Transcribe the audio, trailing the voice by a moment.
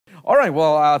All right,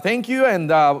 well, thank you, and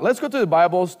let's go to the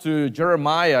Bibles to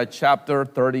Jeremiah chapter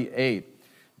 38.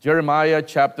 Jeremiah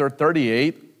chapter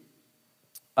 38,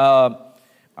 and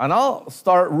I'll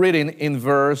start reading in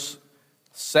verse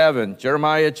 7.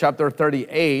 Jeremiah chapter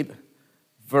 38,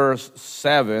 verse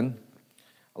 7.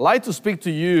 I'd like to speak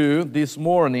to you this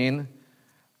morning.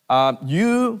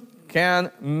 You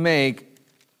can make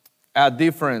a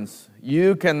difference.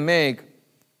 You can make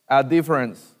a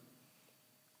difference.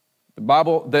 The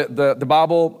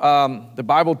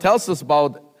Bible tells us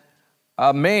about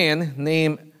a man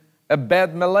named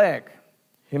Ebed-Melech.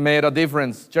 He made a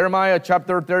difference. Jeremiah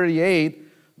chapter 38,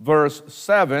 verse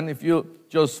 7. If you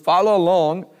just follow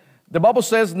along, the Bible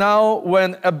says, "Now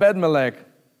when Ebed-Melech,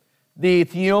 the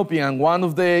Ethiopian, one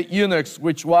of the eunuchs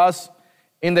which was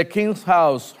in the king's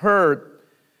house, heard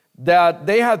that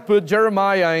they had put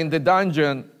Jeremiah in the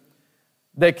dungeon,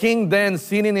 the king then,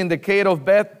 sitting in the cave of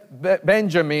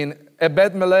Benjamin,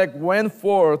 Ebed-Melech went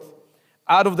forth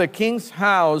out of the king's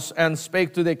house and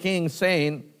spake to the king,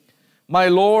 saying, My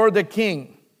lord the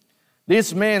king,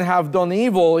 these men have done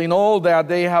evil in all that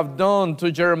they have done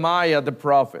to Jeremiah the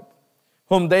prophet,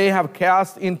 whom they have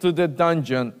cast into the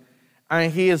dungeon,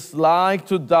 and he is like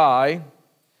to die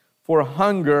for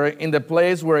hunger in the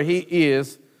place where he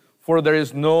is, for there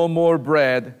is no more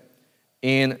bread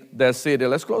in the city."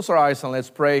 Let's close our eyes and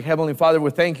let's pray. Heavenly Father, we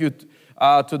thank you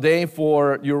today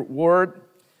for your word.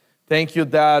 Thank you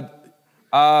that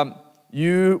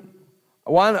you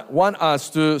want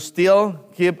us to still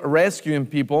keep rescuing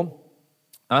people.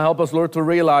 And help us, Lord, to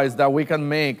realize that we can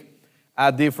make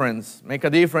a difference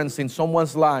in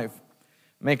someone's life,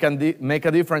 make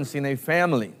a difference in a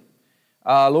family.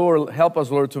 Lord, help us,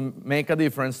 Lord, to make a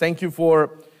difference. Thank you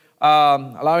for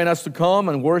allowing us to come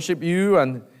and worship you.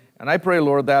 And I pray,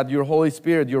 Lord, that your Holy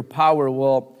Spirit, your power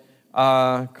will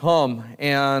come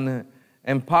and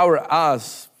empower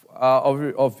us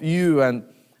of you, and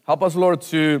help us, Lord,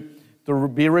 to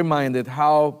be reminded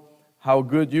how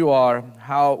good you are,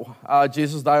 how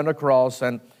Jesus died on the cross,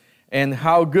 and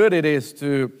how good it is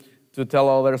to tell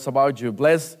others about you.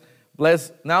 Bless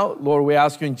now, Lord, we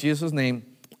ask you in Jesus' name,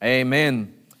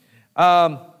 amen.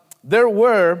 There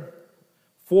were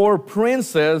 4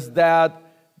 princes that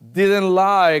didn't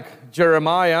like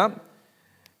Jeremiah.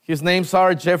 His names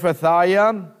are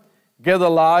Jephthah,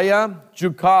 Gedaliah,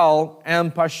 Jukal,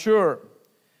 and Pashur.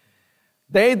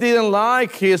 They didn't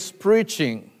like his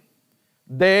preaching.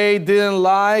 They didn't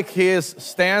like his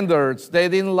standards. They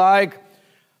didn't like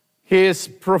his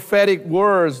prophetic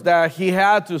words that he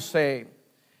had to say.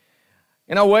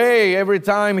 In a way, every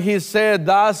time he said,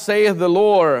 "Thus saith the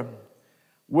Lord,"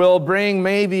 will bring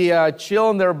maybe a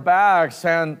chill in their backs,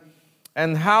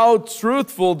 and how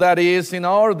truthful that is in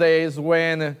our days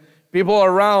when people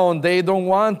around, they don't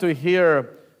want to hear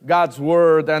God's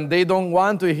word, and they don't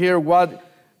want to hear what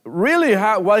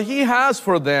he has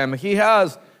for them. He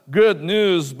has good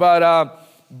news, but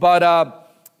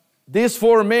these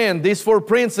 4 men, these 4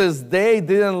 princes, they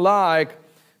didn't like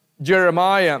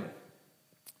Jeremiah.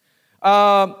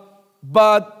 But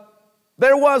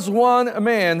there was one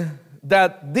man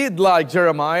that did like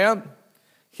Jeremiah.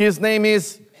 His name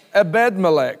is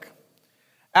Ebed-Melech.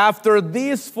 After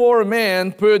these 4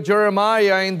 men put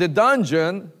Jeremiah in the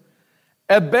dungeon,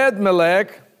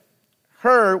 Ebed-Melech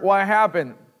heard what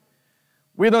happened.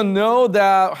 We don't know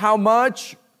how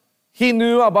much he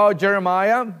knew about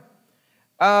Jeremiah,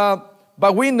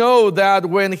 but we know that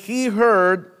when he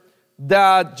heard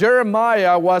that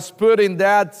Jeremiah was put in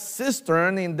that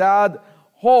cistern, in that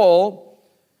hole,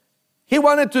 he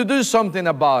wanted to do something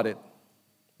about it.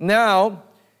 Now,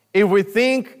 if we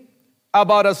think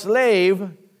about a slave,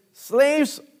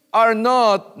 slaves are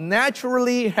not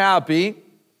naturally happy.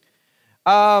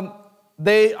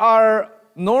 They are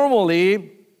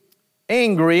normally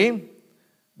angry.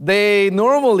 They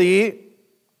normally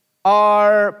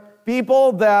are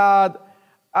people that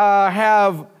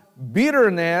have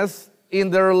bitterness in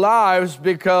their lives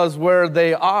because where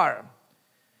they are.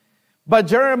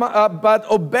 But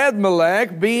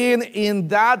Ebed-Melech, being in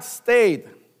that state,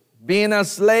 being a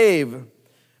slave,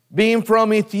 being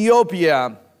from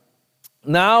Ethiopia,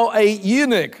 now a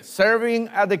eunuch serving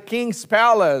at the king's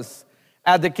palace,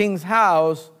 at the king's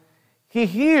house, he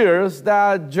hears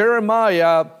that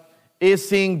Jeremiah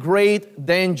is in great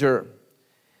danger.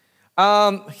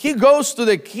 He goes to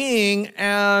the king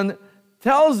and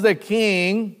tells the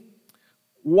king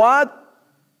what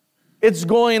is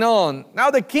going on. Now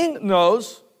the king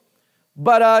knows,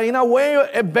 but in a way,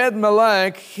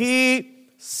 Ebed-Melech, he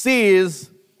sees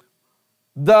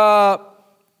the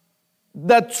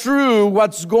true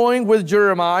what's going with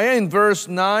Jeremiah. In verse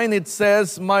 9 it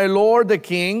says, "My lord the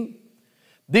king,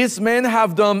 These men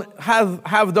have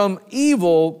done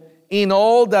evil in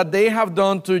all that they have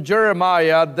done to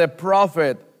Jeremiah the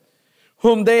prophet,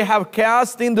 whom they have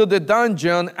cast into the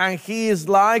dungeon, and he is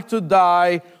like to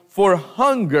die for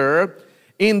hunger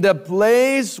in the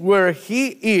place where he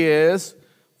is,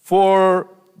 for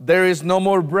there is no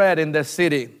more bread in the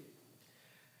city.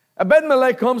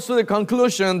 Ebed-Melech comes to the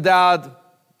conclusion that,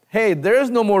 hey, there is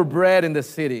no more bread in the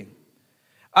city.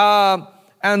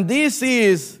 And this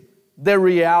is the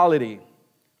reality.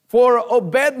 For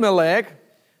Obed-Melech,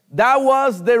 that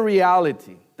was the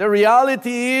reality. The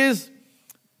reality is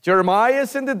Jeremiah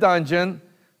is in the dungeon,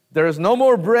 there is no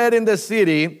more bread in the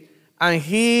city, and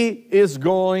he is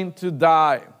going to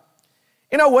die.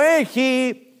 In a way,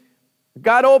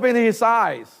 God opened his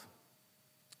eyes.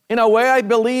 In a way, I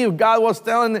believe God was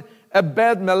telling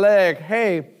Ebed-Melech,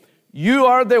 hey, you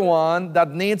are the one that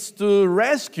needs to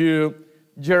rescue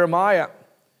Jeremiah,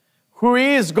 who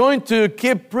is going to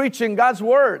keep preaching God's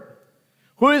word,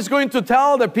 who is going to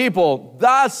tell the people,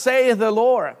 thus saith the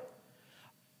Lord.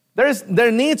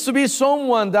 There needs to be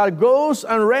someone that goes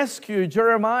and rescues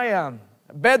Jeremiah.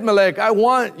 Ebed-Melech, I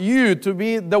want you to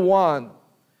be the one.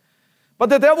 But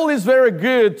the devil is very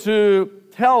good to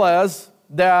tell us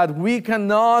that we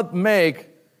cannot make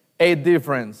a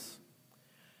difference.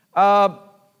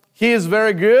 He is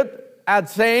very good at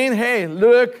saying, hey,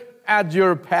 look at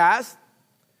your past.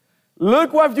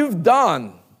 Look what you've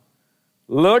done.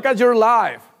 Look at your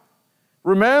life.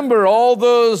 Remember all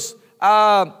those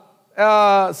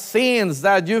sins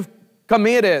that you've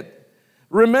committed.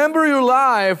 Remember your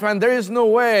life, and there is no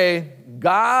way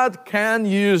God can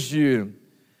use you.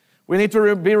 We need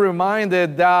to be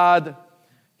reminded that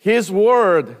His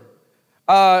Word,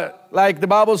 like the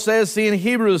Bible says in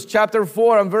Hebrews chapter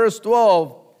 4 and verse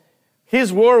 12,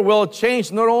 His Word will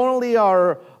change not only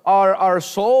our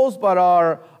souls, but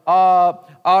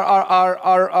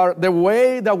the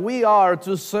way that we are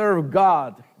to serve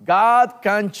God. God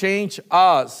can change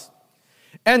us.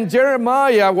 And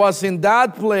Jeremiah was in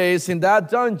that place, in that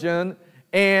dungeon,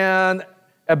 and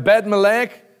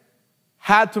Ebed-Melech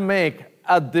had to make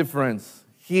a difference.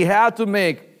 He had to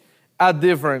make a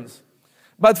difference.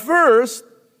 But first,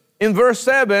 in verse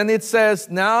 7, it says,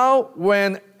 now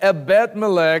when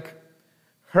Ebed-Melech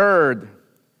heard,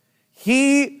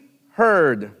 he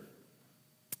heard.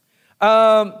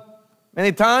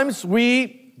 Many times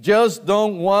we just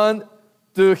don't want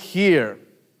to hear.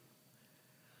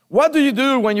 What do you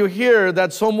do when you hear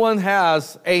that someone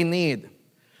has a need?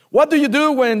 What do you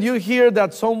do when you hear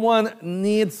that someone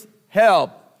needs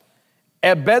help?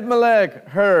 Ebed-Melech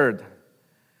heard.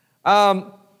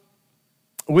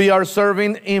 We are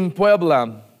serving in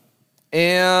Puebla,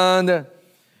 and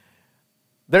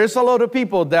there's a lot of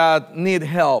people that need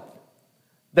help.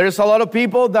 There's a lot of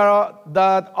people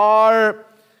that are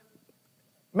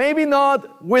maybe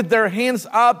not with their hands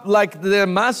up like the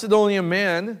Macedonian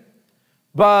men,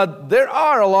 but there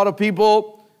are a lot of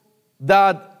people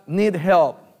that need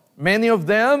help. Many of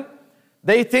them,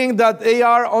 they think that they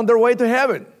are on their way to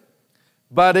heaven,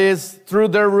 but it's through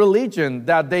their religion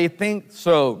that they think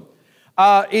so.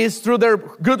 It's through their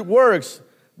good works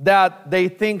that they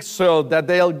think so, that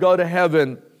they'll go to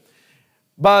heaven.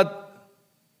 But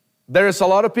there's a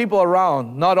lot of people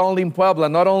around, not only in Puebla,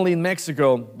 not only in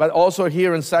Mexico, but also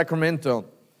here in Sacramento.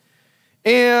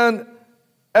 And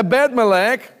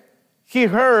Ebed-Melech, he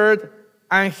heard,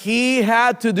 and he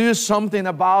had to do something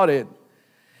about it.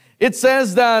 It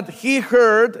says that he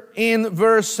heard in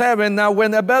verse 7, now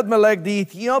when Ebed-Melech the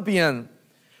Ethiopian,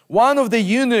 one of the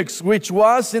eunuchs which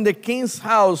was in the king's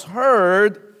house,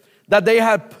 heard that they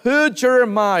had put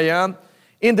Jeremiah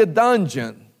in the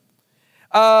dungeon.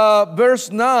 Verse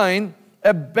 9,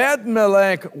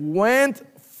 Ebed-Melech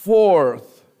went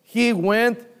forth. He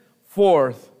went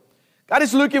forth. God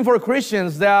is looking for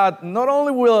Christians that not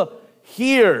only will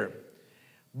hear,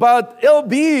 but it'll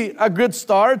be a good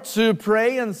start to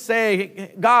pray and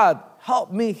say, God,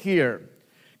 help me hear.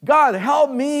 God,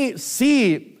 help me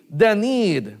see the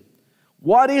need.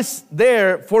 What is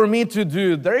there for me to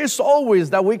do? There is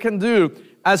always that we can do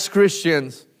as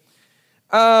Christians.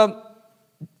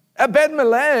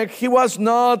 Ebed-Melech, he was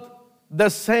not the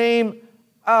same,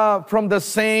 from the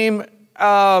same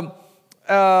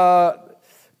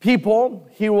people.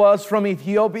 He was from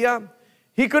Ethiopia.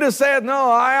 He could have said,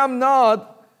 no,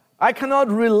 I cannot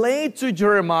relate to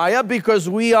Jeremiah because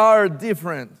we are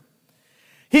different.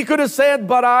 He could have said,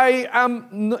 but I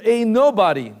am a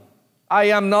nobody. I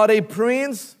am not a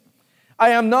prince.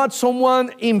 I am not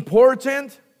someone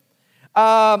important.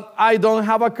 I don't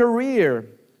have a career.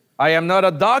 I am not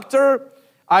a doctor.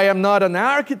 I am not an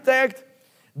architect.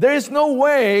 There is no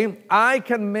way I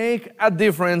can make a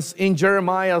difference in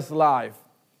Jeremiah's life.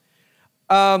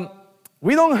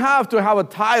 We don't have to have a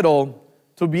title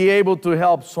to be able to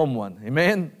help someone.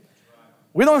 Amen?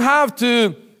 We don't have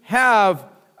to have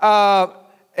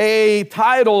a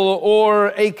title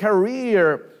or a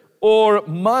career or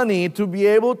money to be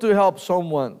able to help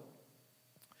someone.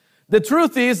 The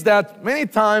truth is that many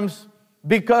times,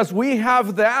 because we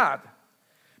have that,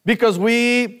 because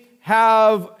we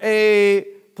have a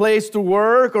place to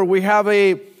work or we have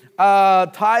a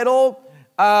title,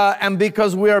 and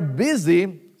because we are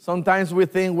busy, sometimes we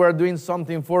think we're doing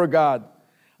something for God.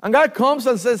 And God comes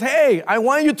and says, hey, I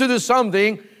want you to do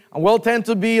something. And we'll tend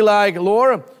to be like,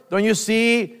 Lord, don't you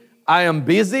see I am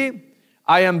busy?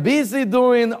 I am busy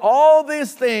doing all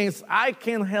these things. I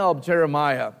can't help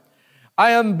Jeremiah.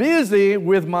 I am busy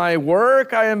with my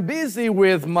work. I am busy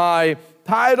with my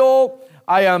title.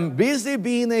 I am busy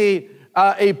being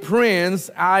a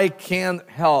prince. I can't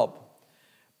help.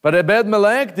 But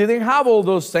Ebed-Melech didn't have all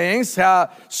those things,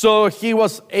 so he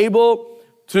was able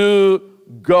to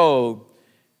go.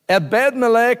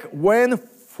 Ebed-Melech went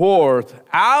forth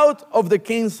out of the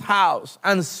king's house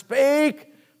and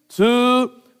spake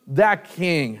to the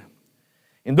king.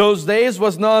 In those days, it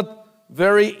was not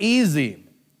very easy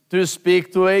to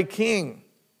speak to a king.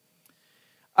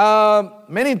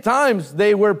 Many times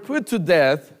they were put to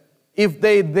death if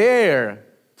they dare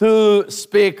to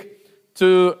speak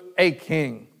to a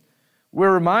king.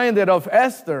 We're reminded of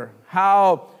Esther,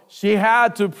 how she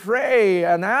had to pray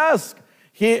and ask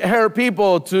her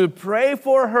people to pray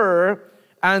for her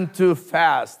and to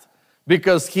fast,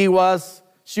 because she was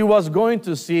going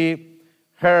to see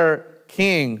her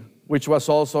king, which was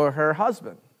also her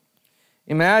husband.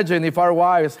 Imagine if our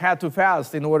wives had to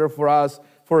fast in order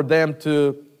for them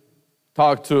to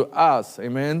talk to us.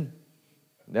 Amen?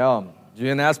 No, you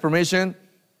didn't ask permission?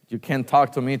 You can't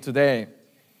talk to me today.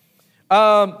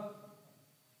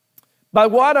 But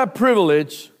what a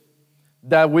privilege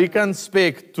that we can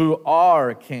speak to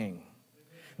our King,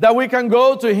 that we can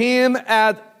go to Him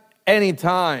at any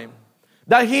time,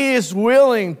 that He is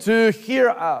willing to hear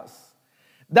us,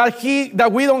 that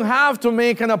we don't have to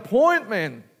make an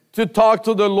appointment to talk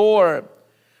to the Lord.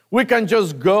 We can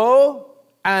just go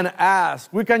and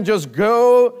ask. We can just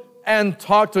go and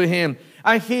talk to Him.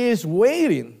 And He is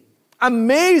waiting.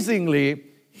 Amazingly,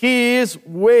 He is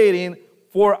waiting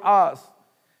for us.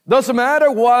 Doesn't matter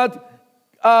what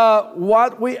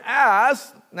we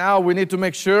ask. Now we need to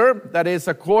make sure that it's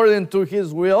according to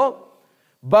His will.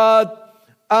 But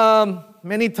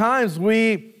many times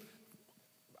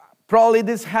probably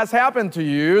this has happened to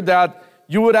you, that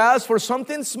you would ask for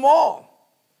something small.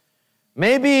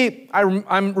 Maybe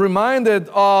I'm reminded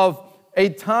of a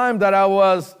time that I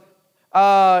was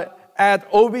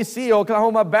at OBC,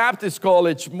 Oklahoma Baptist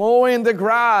College, mowing the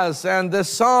grass and the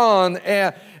sun,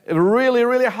 and really,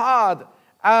 really hot.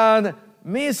 And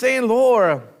me saying,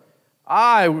 Lord,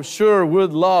 I sure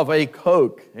would love a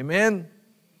Coke. Amen?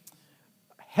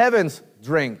 Heaven's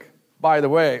drink, by the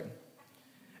way.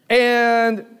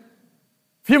 And a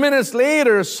few minutes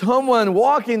later, someone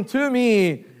walking to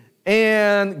me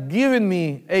and giving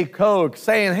me a Coke,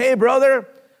 saying, hey, brother,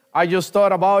 I just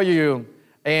thought about you,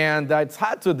 and it's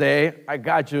hot today. I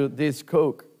got you this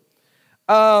Coke.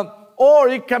 Or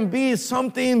it can be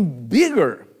something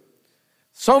bigger,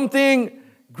 something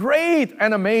great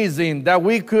and amazing that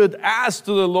we could ask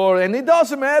to the Lord. And it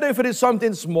doesn't matter if it is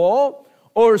something small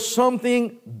or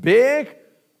something big.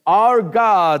 Our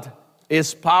God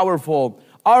is powerful.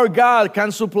 Our God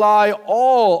can supply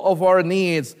all of our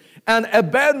needs. And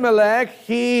Ebed-Melech,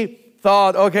 he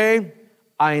thought, okay,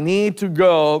 I need to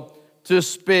go to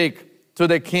speak to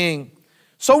the king.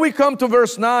 So we come to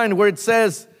verse 9 where it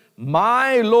says,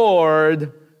 my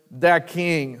Lord, the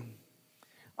king.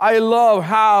 I love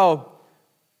how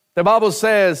the Bible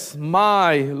says,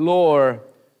 my Lord,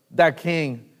 the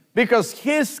king. Because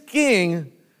his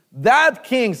king, that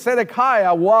king,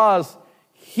 Zedekiah, was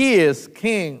his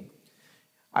king.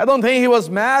 I don't think he was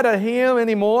mad at him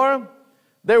anymore.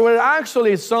 There were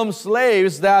actually some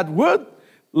slaves that would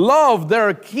love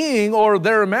their king or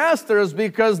their masters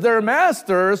because their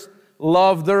masters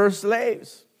loved their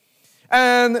slaves.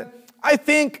 And I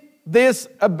think this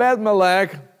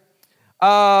Ebed-Melech,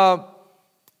 the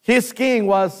king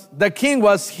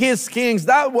was his king.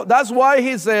 That's why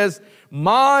he says,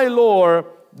 my Lord,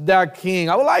 the king.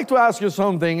 I would like to ask you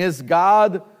something. Is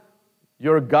God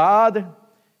your God?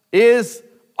 Is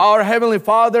our Heavenly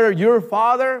Father your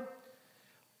Father?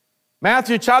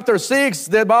 Matthew chapter 6,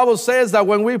 the Bible says that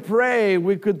when we pray,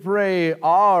 we could pray,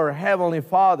 our Heavenly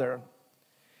Father.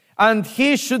 And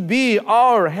He should be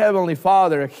our Heavenly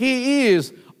Father. He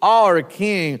is our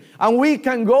King. And we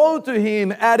can go to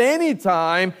Him at any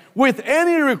time with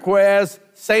any request,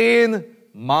 saying,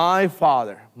 my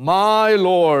Father, my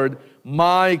Lord,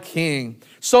 my King.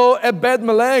 So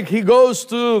Ebed-Melech, he goes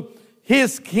to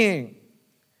his king.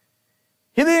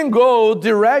 He didn't go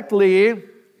directly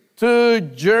to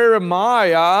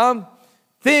Jeremiah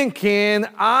thinking,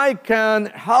 I can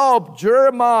help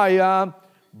Jeremiah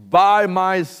by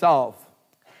myself.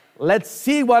 Let's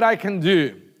see what I can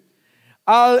do.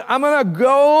 I'm going to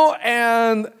go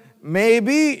and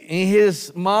maybe in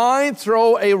his mind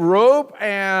throw a rope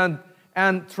and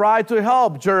try to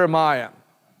help Jeremiah.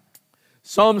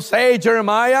 Some say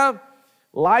Jeremiah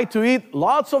liked to eat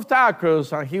lots of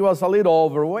tacos and he was a little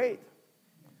overweight.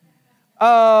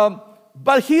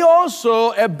 But he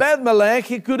also, Ebed-Melech,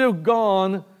 he could have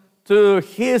gone to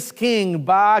his king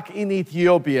back in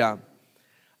Ethiopia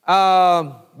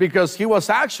because he was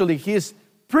actually his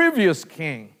previous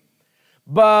king.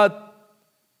 But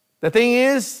the thing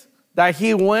is that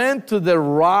he went to the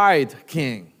right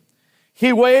king.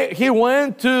 He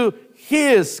went to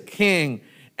his king,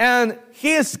 and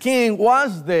his king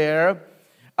was there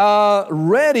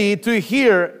ready to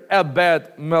hear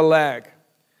Ebed-Melech.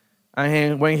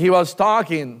 And when he was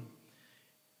talking,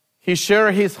 he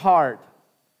shared his heart.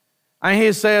 And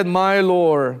he said, my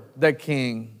Lord, the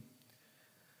king,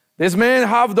 this man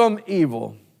have done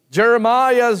evil.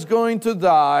 Jeremiah is going to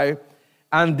die,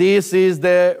 and this is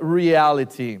the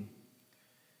reality.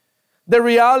 The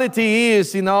reality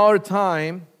is, in our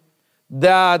time,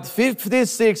 that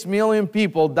 56 million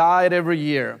people died every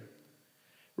year.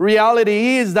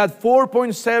 Reality is that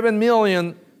 4.7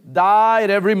 million died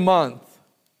every month.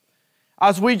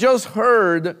 As we just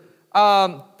heard,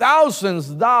 thousands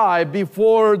die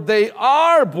before they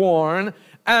are born,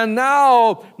 and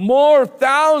now more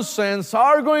thousands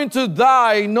are going to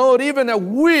die not even a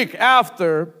week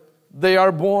after they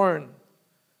are born.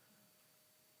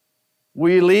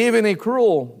 We live in a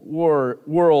cruel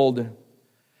world.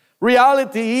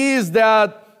 Reality is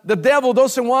that the devil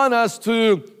doesn't want us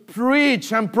to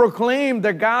preach and proclaim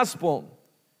the gospel.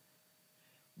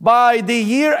 By the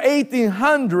year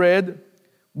 1800,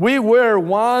 we were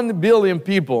 1 billion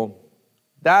people.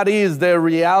 That is the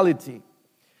reality.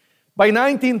 By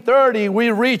 1930,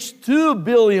 we reached 2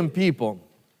 billion people.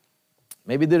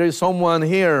 Maybe there is someone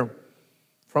here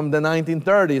from the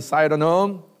 1930s, I don't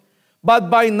know. But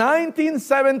by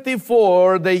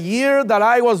 1974, the year that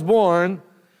I was born,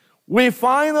 we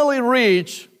finally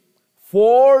reached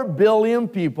 4 billion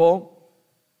people,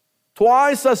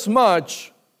 twice as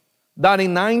much than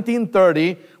in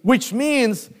 1930, which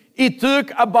means it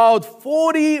took about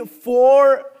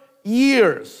 44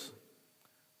 years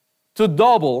to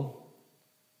double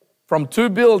from 2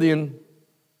 billion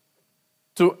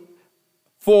to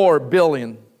 4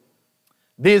 billion.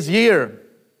 This year,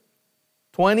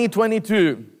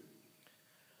 2022,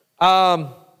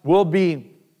 will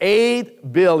be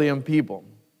 8 billion people.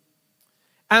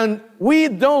 And we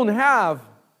don't have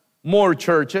more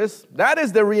churches. That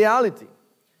is the reality.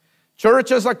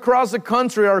 Churches across the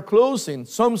country are closing.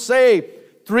 Some say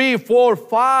 3, 4,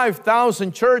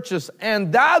 5,000 churches,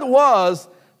 and that was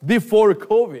before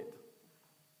COVID.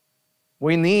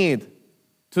 We need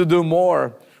to do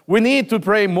more. We need to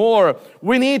pray more.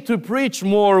 We need to preach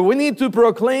more. We need to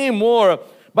proclaim more.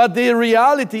 But the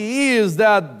reality is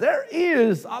that there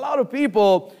is a lot of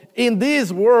people in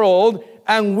this world,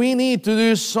 and we need to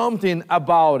do something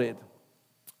about it.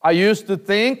 I used to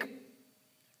think,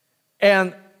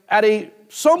 and at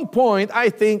some point, I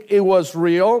think it was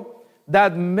real,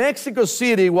 that Mexico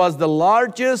City was the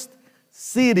largest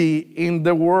city in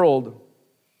the world.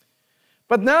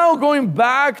 But now going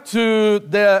back to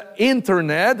the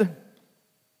internet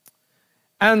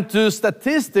and to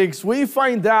statistics, we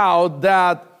find out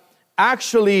that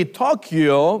actually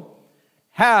Tokyo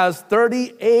has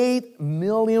 38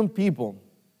 million people.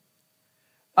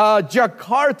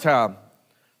 Jakarta,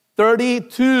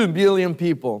 32 million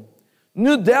people.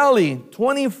 New Delhi,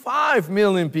 25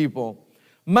 million people.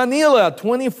 Manila,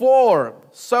 24.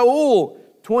 Seoul,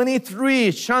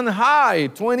 23. Shanghai,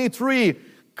 23.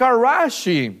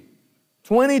 Karachi,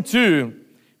 22.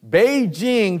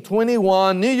 Beijing,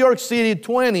 21. New York City,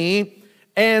 20.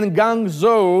 And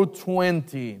Guangzhou,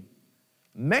 20.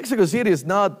 Mexico City is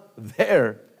not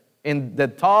there in the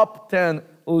top 10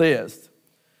 list.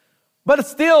 But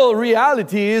still,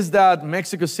 reality is that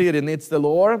Mexico City needs the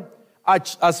Lord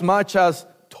as much as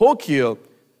Tokyo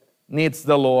needs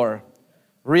the Lord.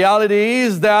 Reality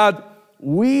is that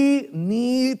we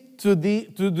need to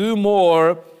do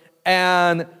more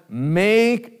and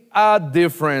make a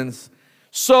difference.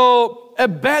 So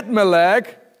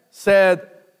Ebed-Melech said,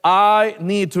 I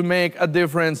need to make a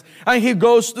difference. And he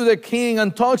goes to the king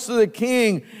and talks to the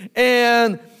king.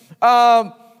 And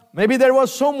maybe there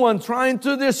was someone trying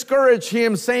to discourage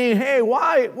him, saying, hey,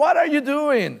 why? What are you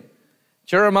doing?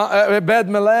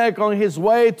 Ebed-Melech on his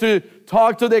way to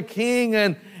talk to the king,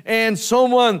 and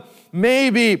someone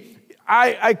maybe,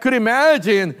 I could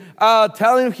imagine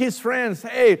telling his friends,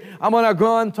 hey, I'm going to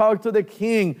go and talk to the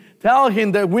king. Tell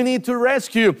him that we need to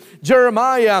rescue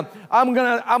Jeremiah. I'm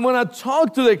gonna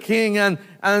talk to the king, and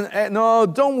no,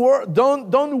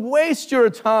 don't waste your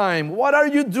time. What are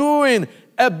you doing,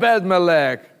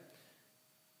 Ebed-Melech?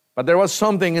 But there was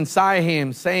something inside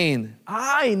him saying,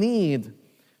 I need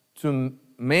to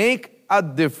make a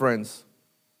difference.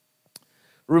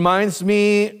 Reminds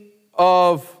me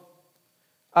of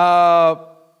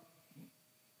how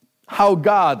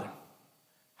God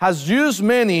has used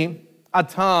many a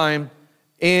time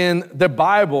in the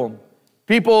Bible.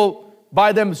 People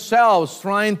by themselves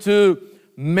trying to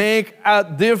make a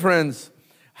difference.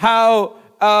 How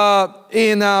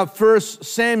in 1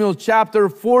 Samuel chapter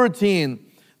 14,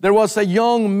 there was a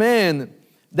young man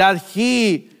that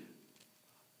he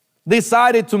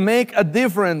decided to make a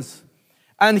difference.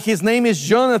 And his name is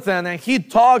Jonathan. And he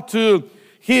talked to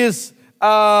his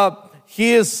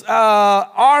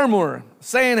armor,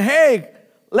 saying, hey,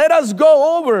 let us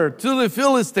go over to the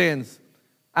Philistines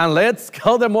and let's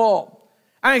kill them all.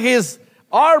 And his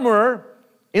armor,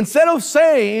 instead of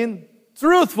saying,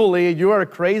 truthfully, you are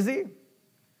crazy,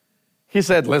 he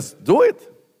said, let's do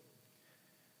it.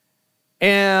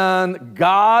 And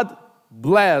God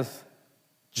blessed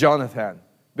Jonathan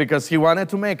because he wanted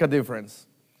to make a difference.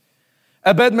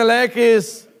 Ebed-Melech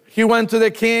he went to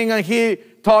the king and he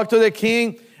talked to the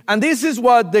king. And this is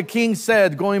what the king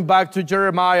said, going back to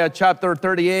Jeremiah chapter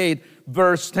 38,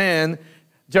 verse 10.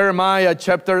 Jeremiah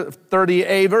chapter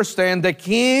 38, verse 10. The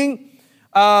king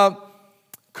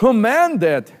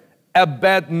commanded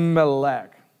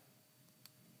Ebed-Melech.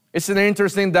 Isn't it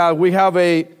interesting that we have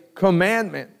a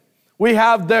commandment? We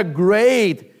have the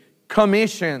Great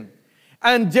Commission.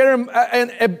 And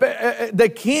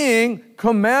the king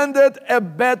commanded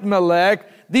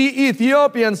Ebed-Melech, the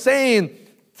Ethiopian, saying,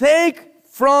 take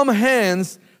from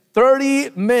hence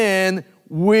 30 men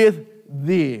with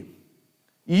thee.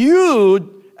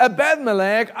 You,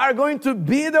 Ebed-Melech, are going to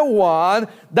be the one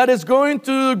that is going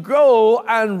to go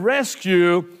and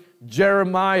rescue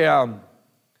Jeremiah.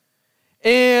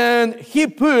 And he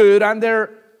put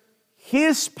under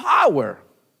his power,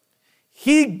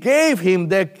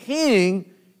 the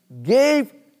king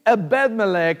gave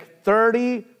Ebed-Melech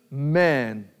 30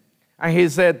 men. And he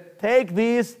said, take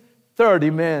these 30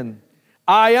 men.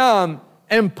 I am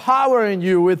empowering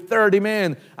you with 30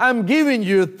 men. I'm giving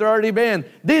you 30 men.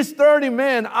 These 30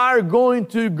 men are going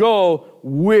to go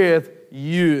with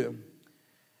you.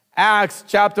 Acts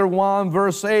chapter 1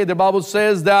 verse 8, the Bible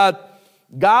says that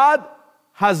God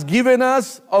has given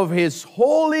us of His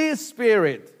Holy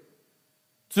Spirit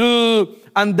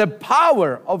and the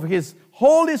power of His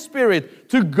Holy Spirit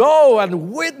to go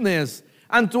and witness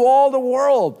unto all the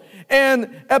world.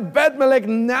 And Ebed-Melech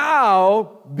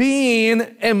now being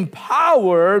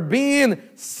empowered, being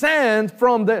sent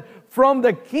from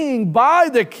the king, by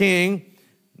the king,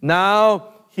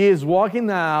 now he is walking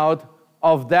out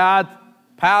of that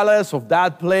palace, of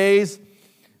that place,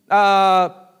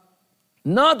 not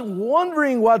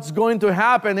wondering what's going to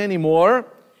happen anymore,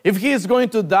 if he is going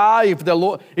to die, if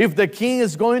the king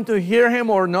is going to hear him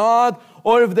or not,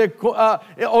 or if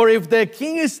the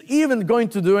king is even going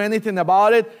to do anything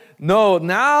about it. No,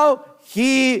 now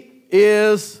he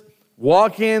is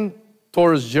walking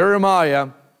towards Jeremiah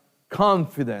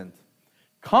confident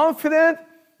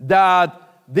that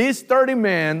these 30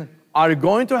 men are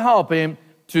going to help him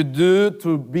to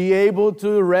be able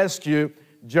to rescue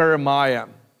Jeremiah.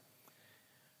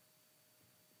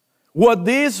 What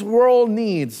this world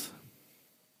needs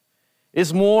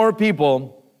is more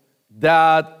people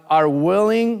that are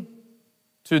willing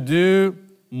to do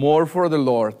more for the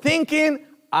Lord, thinking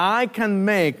I can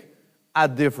make a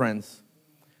difference.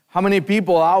 How many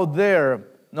people out there,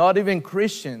 not even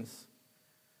Christians,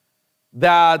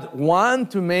 that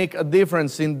want to make a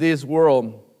difference in this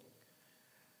world?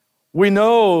 We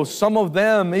know some of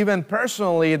them, even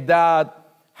personally, that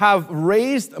have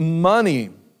raised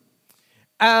money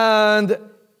and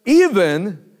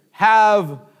even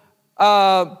have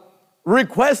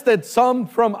requested some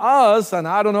from us, and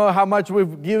I don't know how much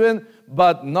we've given,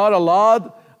 but not a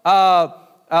lot,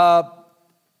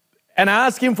 and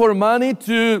asking for money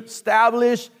to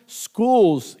establish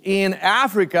schools in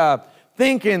Africa,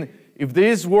 thinking if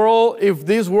this world is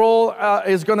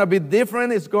going to be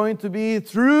different, it's going to be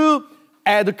through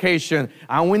education.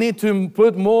 And we need to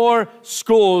put more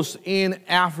schools in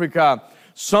Africa.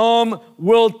 Some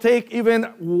will take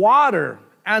even water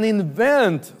and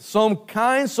invent some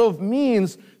kinds of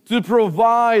means to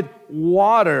provide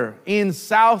water in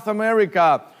South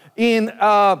America,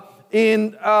 I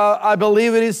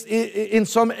believe it is in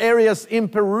some areas in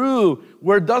Peru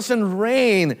where it doesn't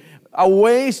rain,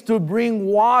 ways to bring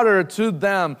water to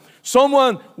them.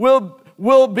 Someone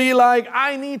will be like,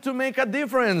 I need to make a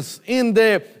difference in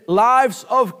the lives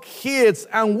of kids.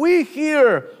 And we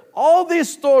hear all these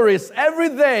stories every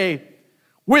day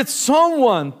with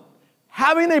someone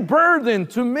having a burden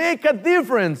to make a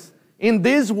difference in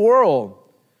this world.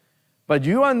 But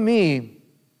you and me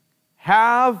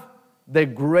have the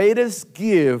greatest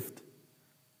gift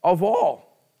of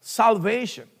all,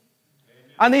 salvation.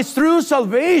 Amen. And it's through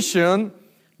salvation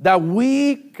that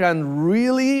we can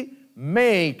really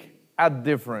make a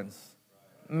difference.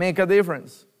 Make a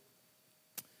difference.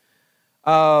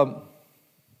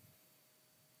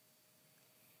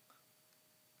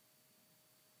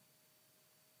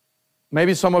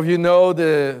 Maybe some of you know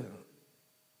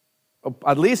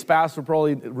at least Pastor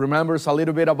probably remembers a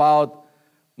little bit about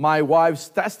my wife's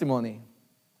testimony,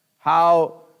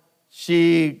 how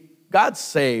she got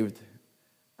saved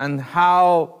and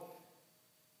how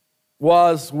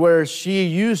was where she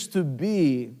used to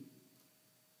be,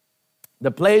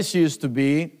 the place she used to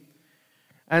be,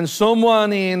 and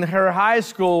someone in her high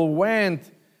school went,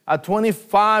 a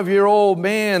 25-year-old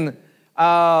man,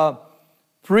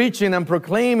 preaching and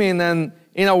proclaiming and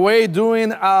in a way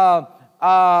doing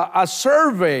a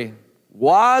survey.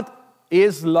 What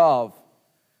is love?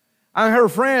 And her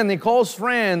friend, Nicole's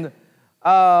friend,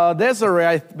 Desiree,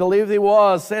 I believe it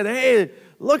was, said, hey,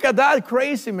 look at that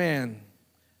crazy man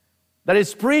that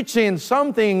is preaching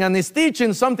something and is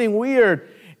teaching something weird.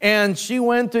 And she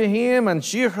went to him and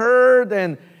she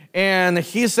heard and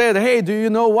he said, hey, do you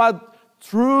know what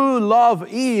true love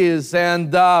is? And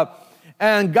God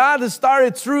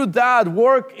started through that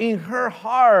work in her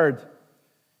heart.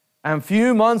 And a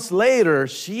few months later,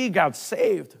 she got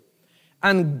saved.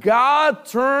 And God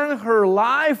turned her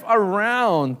life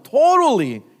around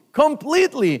totally,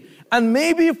 completely. And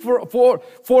maybe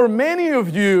for many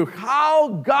of you, how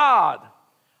God,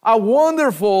 a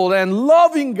wonderful and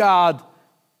loving God,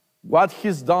 what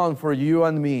He's done for you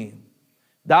and me.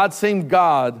 That same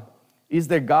God is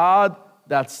the God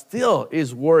that still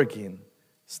is working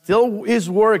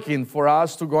for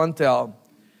us to go and tell.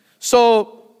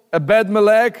 So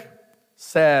Ebed-Melech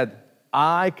said,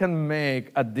 I can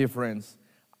make a difference.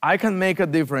 I can make a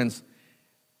difference.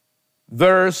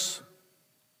 Verse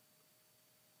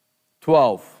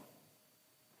 12.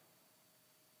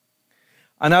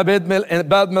 And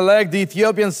Ebed-Melech the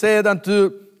Ethiopian said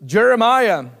unto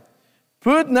Jeremiah,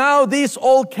 put now these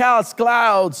old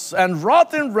clouds and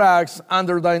rotten rags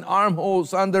under thine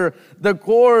armholes, under the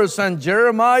cords. And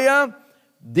Jeremiah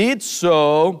did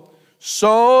so.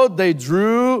 So they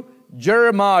drew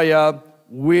Jeremiah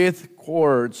with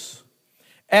cords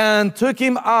and took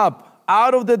him up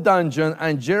out of the dungeon,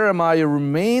 and Jeremiah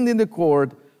remained in the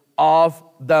court of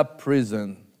the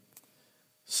prison.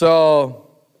 So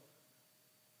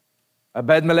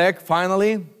Ebed-Melech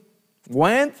finally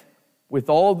went with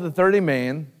all the 30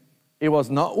 men. It was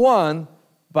not one,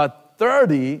 but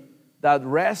 30 that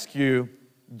rescued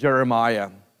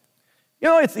Jeremiah. You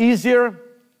know, it's easier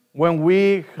when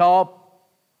we help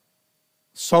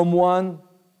someone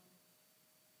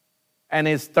and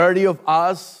it's 30 of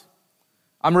us.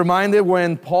 I'm reminded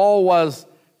when Paul was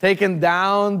taking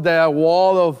down the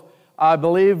wall of, I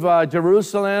believe,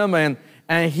 Jerusalem,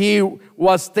 and he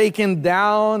was taken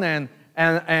down, and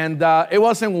it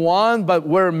wasn't one, but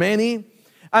were many.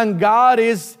 And God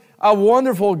is a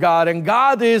wonderful God, and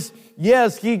God is,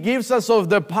 yes, He gives us of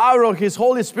the power of His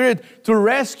Holy Spirit to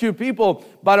rescue people.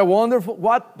 But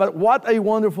what a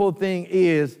wonderful thing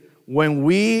is when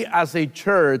we as a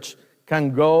church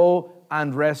can go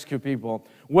and rescue people.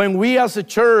 When we as a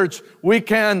church, we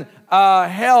can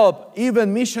help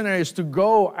even missionaries to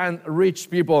go and reach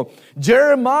people.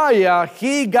 Jeremiah,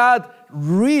 he got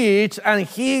reached and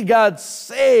he got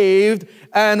saved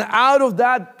and out of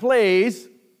that place.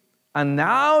 And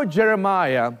now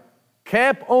Jeremiah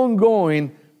kept on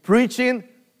going, preaching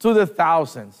to the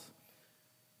thousands.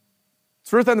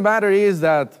 Truth of the matter is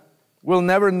that we'll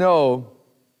never know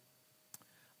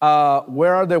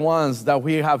where are the ones that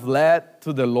we have led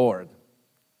to the Lord.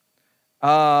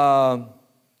 It'll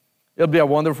be a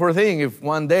wonderful thing if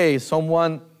one day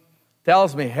someone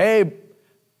tells me, hey,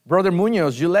 Brother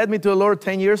Munoz, you led me to the Lord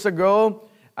 10 years ago,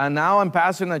 and now I'm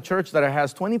pastoring a church that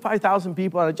has 25,000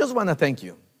 people, and I just want to thank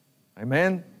you.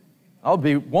 Amen? That'll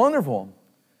be wonderful.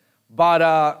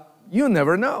 But you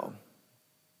never know.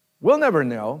 We'll never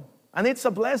know. And it's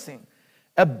a blessing.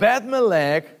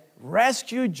 Ebed-Melech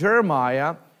rescued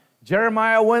Jeremiah.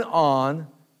 Jeremiah went on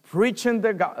preaching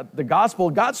the gospel,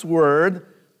 God's word,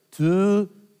 to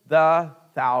the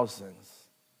thousands.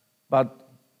 But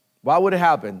what would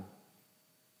happen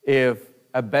if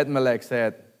Ebed-Melech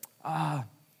said,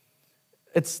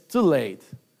 it's too late.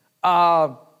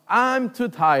 I'm too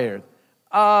tired.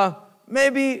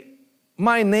 Maybe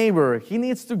my neighbor, he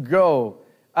needs to go.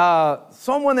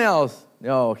 Someone else.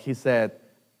 No, he said,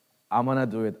 I'm going to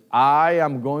do it. I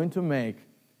am going to make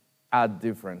a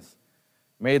difference.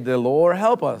 May the Lord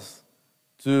help us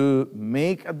to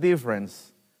make a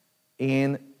difference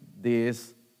in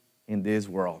this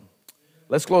world.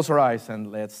 Let's close our eyes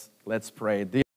and let's pray.